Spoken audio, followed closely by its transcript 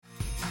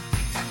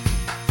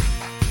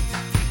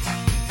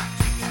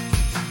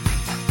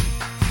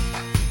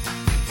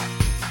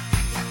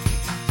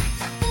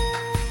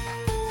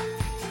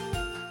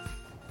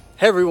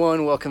Hey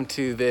everyone, welcome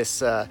to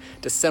this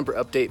December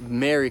update.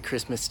 Merry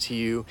Christmas to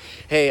you.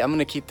 Hey, I'm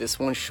gonna keep this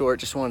one short.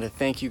 Just wanted to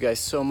thank you guys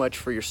so much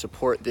for your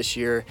support this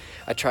year.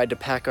 I tried to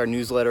pack our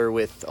newsletter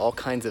with all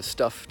kinds of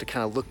stuff to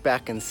kind of look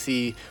back and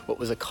see what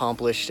was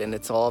accomplished, and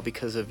it's all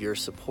because of your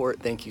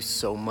support. Thank you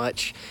so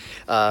much.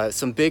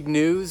 Some big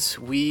news,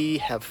 we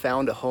have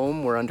found a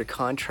home. We're under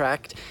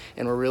contract,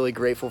 and we're really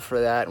grateful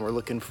for that, and we're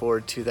looking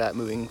forward to that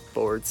moving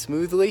forward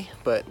smoothly,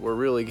 but we're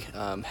really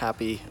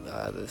happy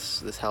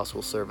this house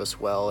will serve us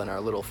well and our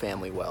little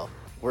family well.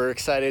 We're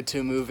excited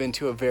to move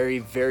into a very,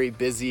 very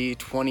busy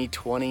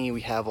 2020.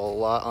 We have a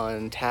lot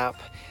on tap,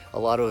 a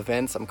lot of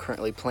events. I'm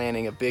currently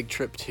planning a big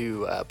trip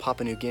to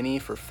Papua New Guinea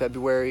for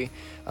February,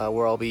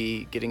 where I'll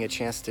be getting a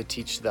chance to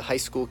teach the high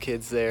school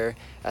kids there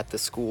at the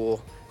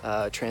school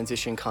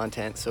transition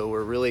content. So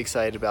we're really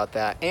excited about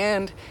that.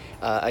 And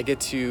I get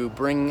to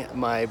bring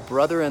my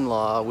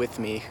brother-in-law with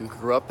me who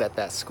grew up at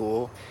that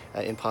school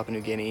in Papua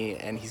New Guinea,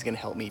 and he's gonna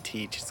help me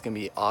teach. It's gonna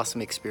be an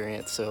awesome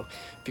experience. So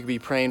if you could be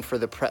praying for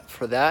the prep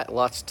for that,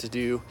 lots to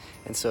do.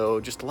 And so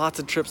just lots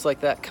of trips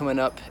like that coming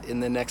up in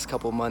the next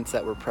couple months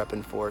that we're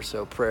prepping for.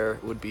 So prayer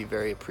would be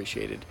very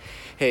appreciated.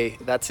 Hey,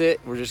 that's it.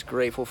 We're just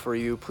grateful for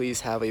you. Please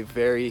have a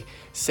very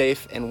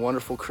safe and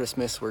wonderful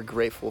Christmas. We're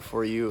grateful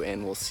for you,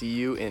 and we'll see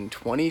you in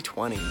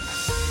 2020.